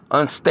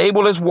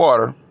 Unstable as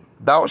water,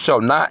 thou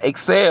shalt not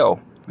excel,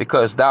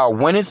 because thou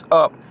wentest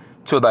up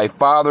to thy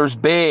father's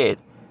bed,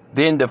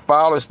 then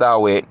defilest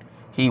thou it,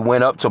 he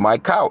went up to my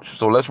couch.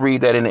 So let's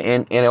read that in the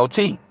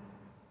NLT.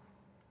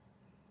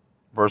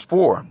 Verse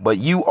 4, but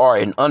you are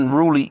as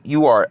unruly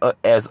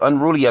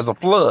as a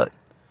flood,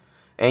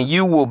 and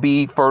you will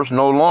be first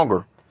no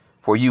longer.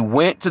 For you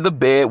went to the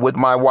bed with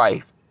my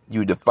wife.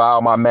 You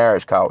defiled my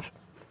marriage couch.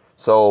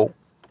 So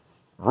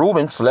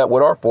Reuben slept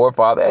with our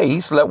forefather. Hey, he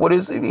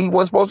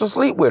wasn't supposed to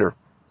sleep with her.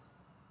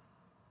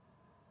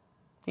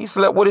 He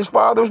slept with his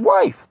father's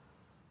wife.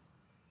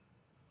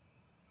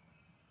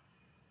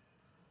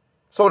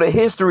 So the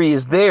history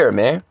is there,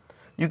 man.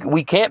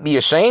 We can't be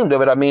ashamed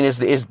of it. I mean, it's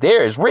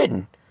there. It's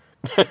written.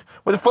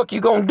 What the fuck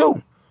you gonna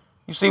do?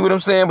 You see what I'm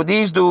saying? But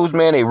these dudes,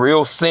 man, they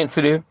real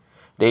sensitive.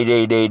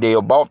 They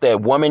about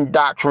that woman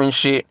doctrine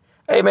shit.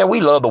 Hey, man, we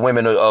love the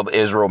women of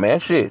Israel, man.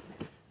 Shit.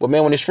 But,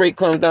 man, when it straight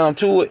comes down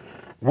to it,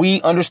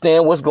 we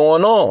understand what's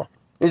going on.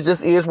 It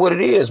just is what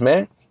it is,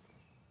 man.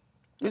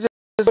 It just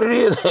is what it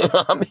is.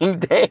 I mean,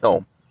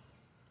 damn.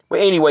 But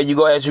anyway,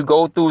 as you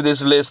go through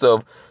this list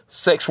of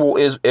sexual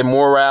is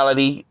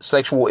immorality,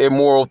 sexual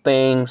immoral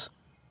things.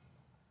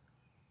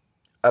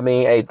 I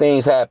mean, hey,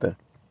 things happen.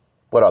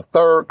 But a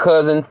third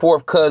cousin,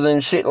 fourth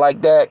cousin, shit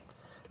like that,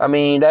 I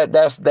mean,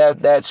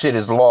 that shit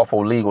is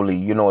lawful legally,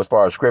 you know, as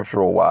far as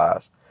scriptural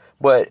wise.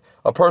 But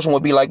a person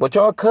would be like, but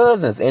y'all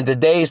cousins in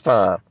today's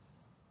time.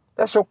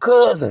 That's your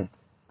cousin.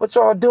 What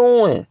y'all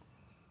doing?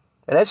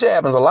 And that shit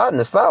happens a lot in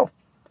the South.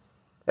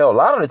 Hell, a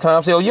lot of the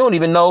times, hell, you don't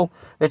even know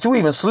that you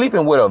even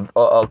sleeping with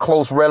a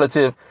close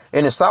relative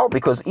in the South,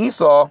 because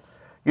Esau,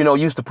 you know,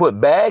 used to put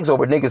bags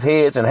over niggas'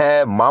 heads and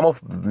have mama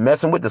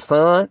messing with the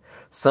son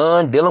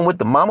dealing with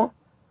the mama,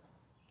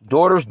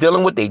 daughters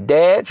dealing with their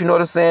dads. You know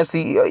what I'm saying?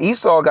 See,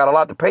 Esau got a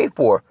lot to pay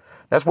for.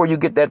 That's where you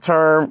get that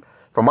term,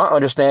 from my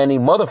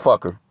understanding,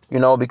 motherfucker. You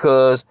know,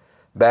 because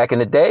back in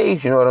the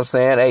days, you know what I'm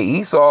saying? Hey,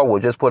 Esau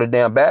would just put a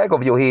damn bag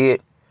over your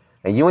head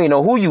and you ain't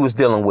know who you was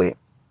dealing with.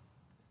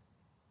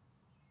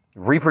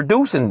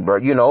 Reproducing,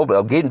 you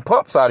know, getting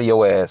pups out of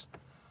your ass.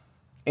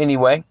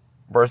 Anyway,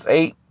 verse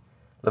 8,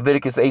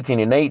 Leviticus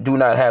 18:8, do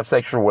not have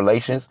sexual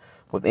relations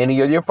with any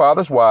of your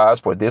father's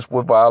wives, for this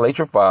would violate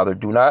your father.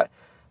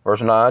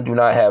 Verse 9, do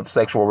not have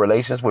sexual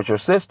relations with your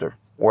sister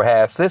or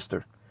half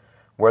sister,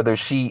 whether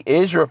she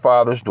is your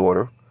father's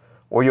daughter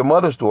or your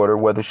mother's daughter,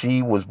 whether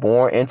she was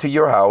born into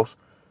your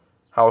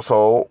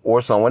household,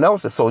 or someone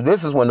else's. So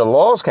this is when the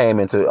laws came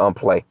into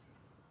play.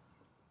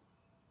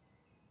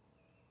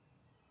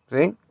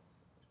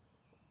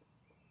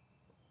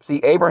 See,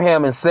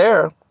 Abraham and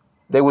Sarah,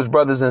 they was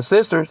brothers and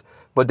sisters,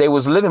 but they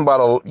was living by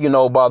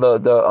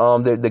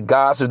the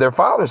gods of their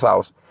father's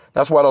house.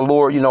 That's why the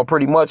Lord, you know,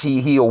 pretty much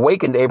he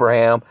awakened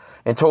Abraham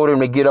and told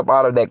him to get up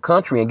out of that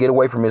country and get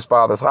away from his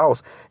father's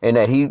house, and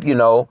that he, you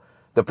know,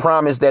 the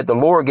promise that the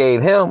Lord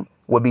gave him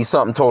would be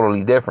something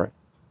totally different.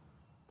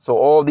 So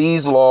all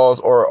these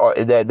laws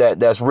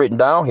that's written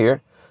down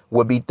here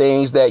would be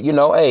things that, you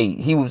know, hey,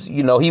 he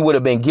would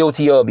have been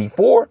guilty of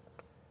before,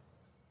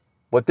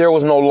 but there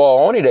was no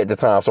law on it at the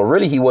time. So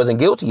really he wasn't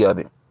guilty of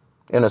it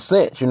in a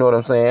sense. You know what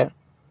I'm saying?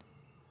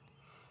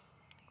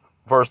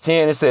 Verse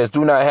 10, it says,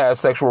 do not have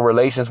sexual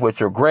relations with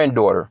your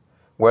granddaughter,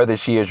 whether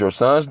she is your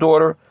son's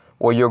daughter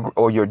or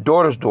your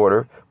daughter's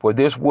daughter, for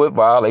this would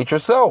violate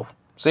yourself.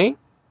 See?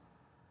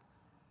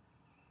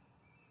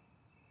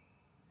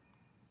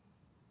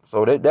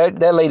 So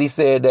that lady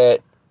said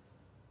that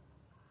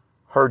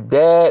her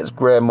dad's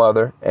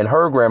grandmother and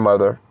her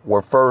grandmother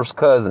were first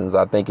cousins,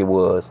 I think it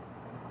was.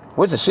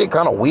 Which is shit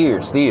kind of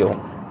weird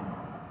still.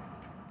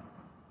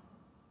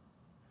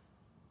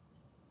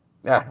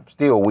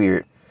 Still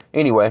weird.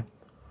 Anyway.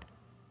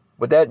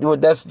 But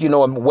that's, you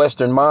know, a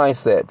Western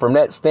mindset. From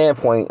that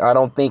standpoint, I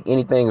don't think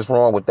anything is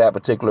wrong with that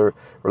particular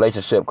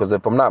relationship. Because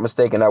if I'm not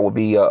mistaken, that would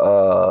be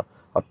a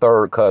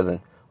third cousin.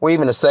 Or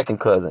even a second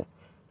cousin.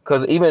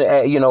 Because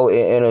even, you know,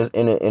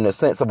 in a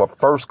sense of a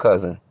first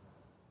cousin,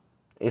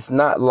 it's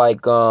not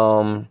like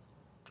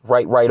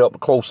right up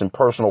close and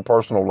personal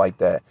like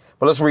that.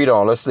 But let's read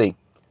on. Let's see.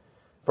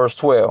 Verse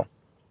 12.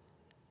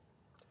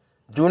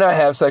 Do not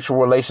have sexual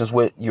relations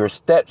with your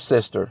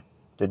stepsister,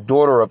 the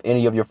daughter of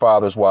any of your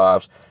father's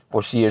wives,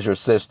 for she is your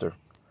sister.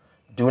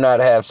 Do not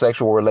have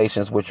sexual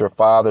relations with your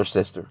father's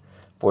sister,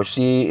 for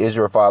she is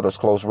your father's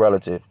close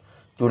relative.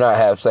 Do not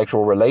have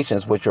sexual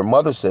relations with your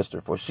mother's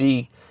sister, for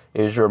she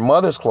is your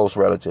mother's close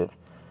relative.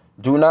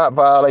 Do not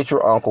violate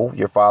your uncle,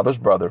 your father's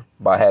brother,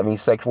 by having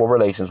sexual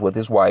relations with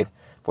his wife,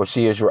 for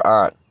she is your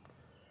aunt.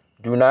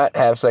 Do not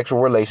have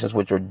sexual relations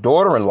with your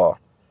daughter-in-law.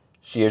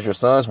 She is your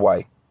son's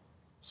wife,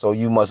 so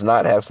you must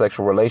not have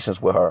sexual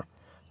relations with her.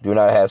 Do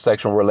not have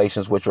sexual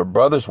relations with your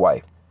brother's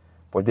wife,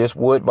 for this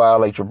would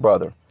violate your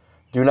brother.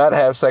 Do not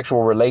have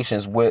sexual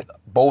relations with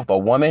both a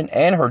woman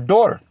and her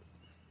daughter.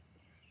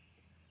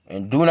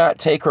 And do not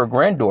take her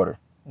granddaughter,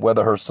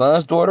 whether her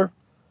son's daughter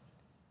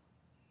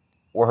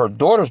or her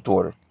daughter's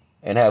daughter,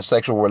 and have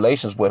sexual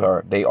relations with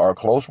her. They are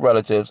close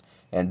relatives,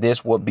 and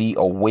this would be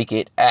a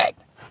wicked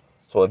act.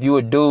 So if you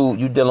a dude,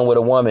 you dealing with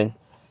a woman,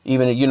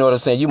 even, you know what I'm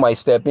saying, you might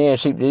step in.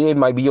 It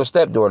might be your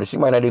stepdaughter. She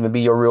might not even be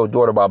your real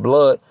daughter by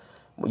blood.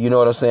 You know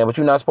what I'm saying? But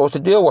you're not supposed to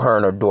deal with her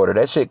and her daughter.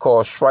 That shit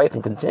causes strife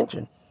and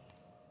contention.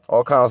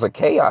 All kinds of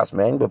chaos,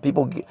 man. But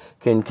people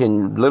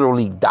can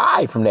literally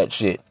die from that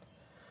shit.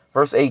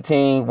 Verse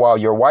 18, while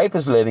your wife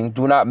is living,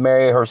 do not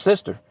marry her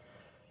sister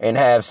and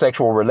have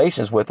sexual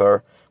relations with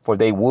her, for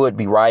they would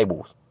be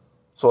rivals.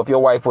 So if your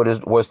wife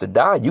was to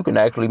die, you can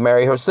actually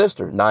marry her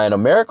sister. Now, in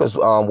America's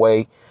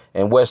way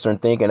and Western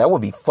thinking, that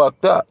would be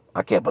fucked up.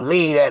 I can't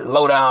believe that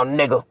low-down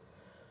nigga.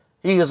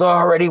 He was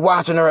already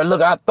watching her. And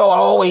look, I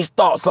always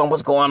thought something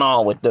was going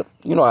on with the...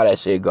 You know how that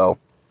shit go.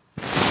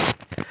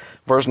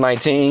 Verse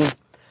 19.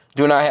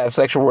 Do not have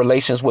sexual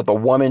relations with a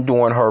woman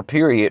during her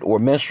period or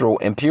menstrual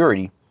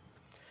impurity.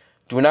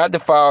 Do not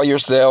defile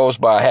yourselves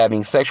by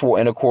having sexual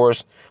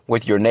intercourse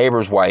with your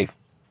neighbor's wife.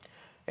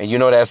 And you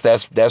know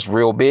that's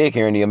real big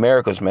here in the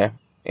Americas, man.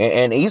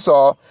 And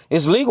Esau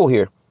is legal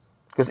here.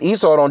 Because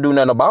Esau don't do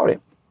nothing about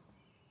it.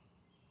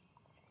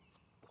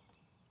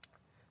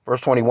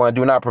 Verse 21,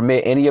 do not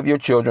permit any of your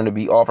children to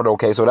be offered.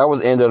 Okay, so that was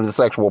the end of the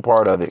sexual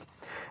part of it.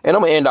 And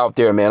I'm going to end out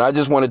there, man. I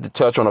just wanted to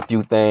touch on a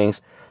few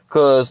things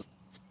because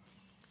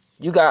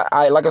you got,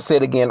 like I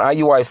said again,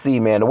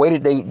 IUIC, man, the way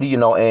that they, you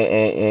know,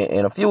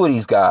 and a few of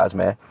these guys,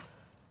 man,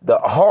 the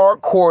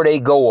hardcore they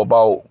go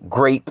about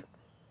grape,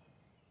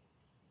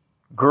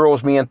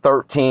 girls being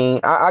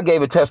 13. I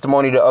gave a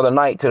testimony the other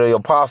night to the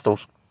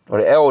apostles or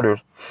the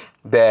elders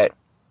that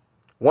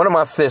one of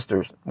my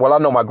sisters, well, I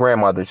know my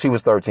grandmother, she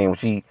was 13 when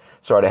she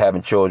started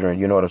having children,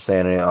 you know what I'm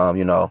saying? And,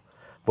 you know,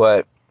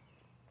 but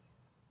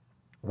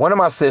one of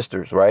my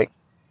sisters, right?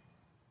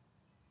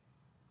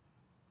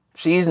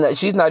 She's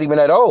not even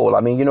that old.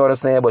 I mean, you know what I'm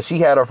saying? But she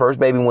had her first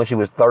baby when she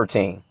was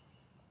 13,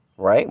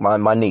 right?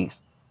 My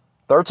niece,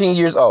 13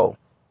 years old.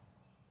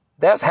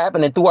 That's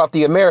happening throughout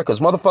the Americas.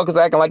 Motherfuckers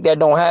acting like that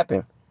don't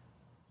happen.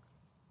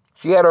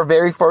 She had her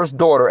very first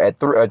daughter at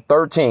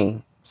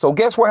 13. So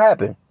guess what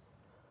happened?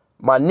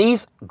 My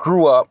niece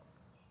grew up.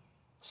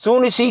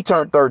 Soon as she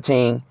turned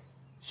 13,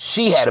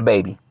 she had a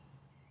baby,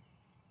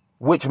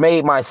 which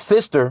made my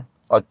sister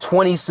a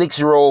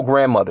 26-year-old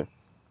grandmother.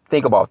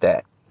 Think about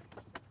that.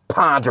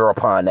 Ponder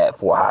upon that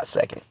for a hot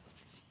second.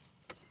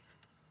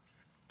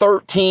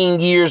 13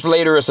 years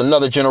later, it's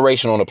another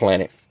generation on the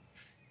planet.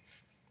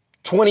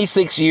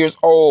 26 years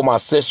old, my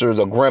sister is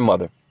a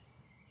grandmother.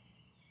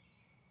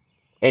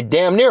 And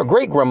damn near a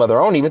great grandmother.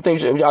 I don't even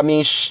think, I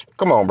mean,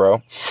 come on,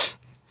 bro.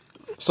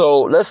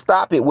 So let's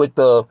stop it with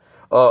the,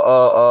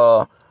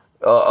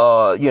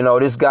 you know,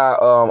 this guy,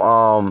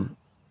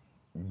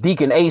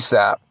 Deacon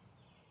ASAP.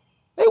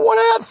 They want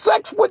to have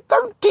sex with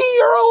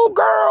 13-year-old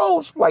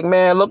girls. Like,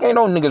 man, look, ain't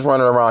no niggas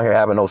running around here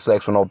having no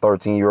sex with no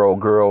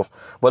 13-year-old girls.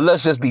 But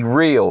let's just be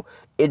real.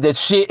 The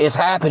shit is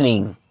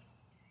happening.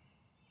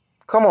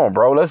 Come on,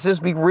 bro. Let's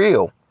just be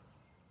real.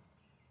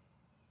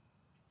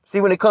 See,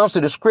 when it comes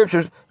to the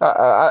scriptures,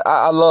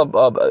 I love,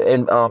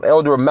 and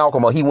Elder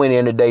Malcolm, he went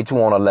in today,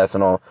 too, on a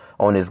lesson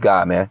on this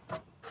guy, man.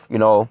 You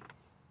know,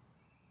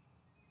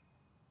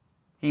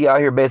 he out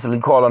here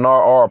basically calling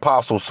our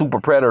apostles super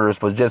predators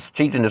for just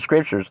teaching the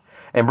scriptures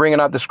and bringing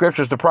out the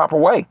scriptures the proper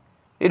way.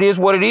 It is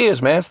what it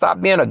is, man. Stop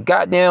being a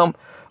goddamn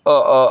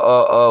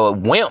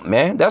wimp,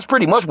 man. That's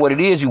pretty much what it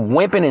is. You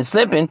wimping and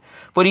simping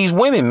for these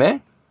women,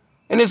 man.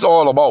 And it's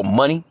all about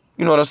money.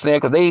 You know what I'm saying?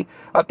 Because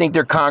I think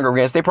their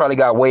congregants, they probably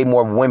got way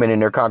more women in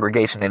their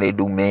congregation than they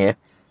do men,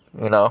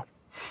 you know.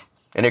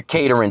 And they're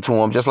catering to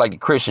them just like the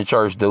Christian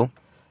church do,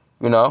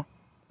 you know.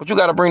 But you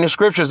got to bring the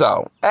scriptures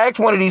out. Ask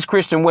one of these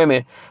Christian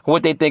women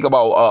what they think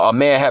about a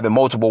man having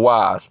multiple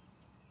wives.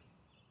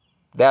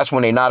 That's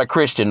when they're not a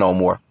Christian no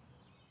more.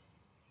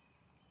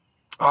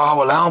 Oh,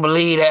 well, I don't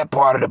believe that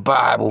part of the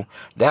Bible.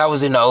 That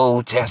was in the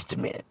Old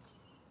Testament.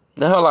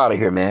 The hell out of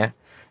here, man.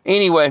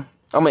 Anyway,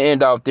 I'm going to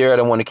end out there. I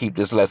don't want to keep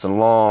this lesson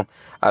long.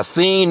 I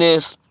seen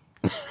this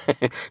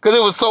because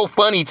it was so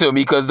funny to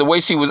me because the way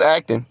she was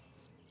acting.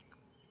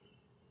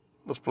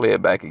 Let's play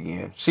it back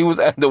again.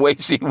 The way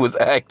she was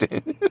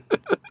acting.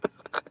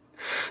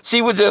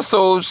 It was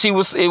so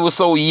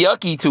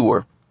yucky to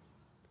her.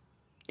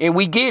 And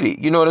we get it.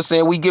 You know what I'm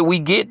saying? We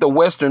get the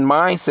Western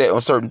mindset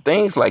on certain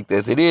things like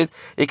this.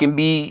 It can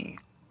be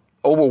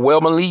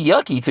overwhelmingly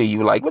yucky to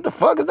you. Like, what the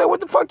fuck is that?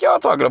 What the fuck y'all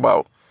talking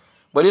about?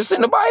 But it's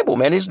in the Bible,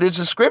 man. It's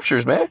the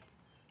scriptures, man.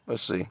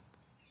 Let's see.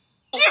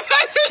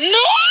 No!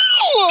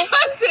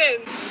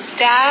 Listen!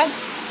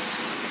 Dad's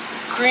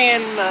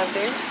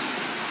grandmother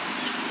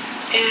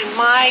and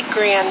my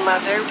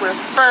grandmother were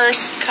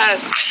first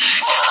cousins.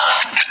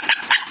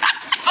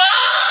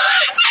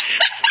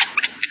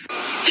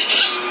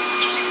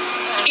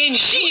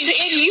 She's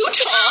in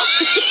Utah.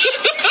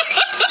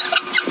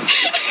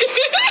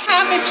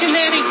 Have a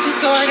genetic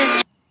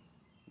disorder.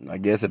 I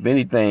guess if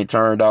anything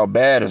turned out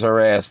bad, is her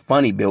ass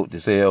funny built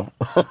as hell.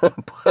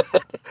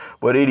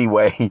 But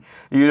anyway,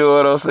 you know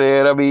what I'm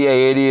saying? I mean,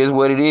 hey, it is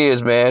what it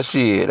is, man.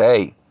 Shit,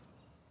 hey.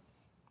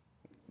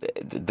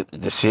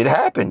 The shit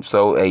happened.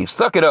 So, hey,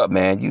 suck it up,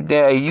 man. You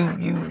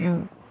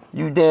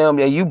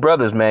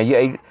brothers, man.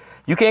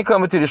 You can't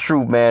come into this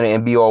truth, man,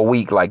 and be all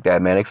weak like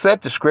that, man.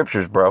 Accept the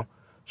scriptures, bro.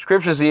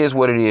 Scriptures is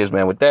what it is,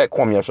 man. With that,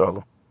 Kwame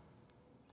Yashala.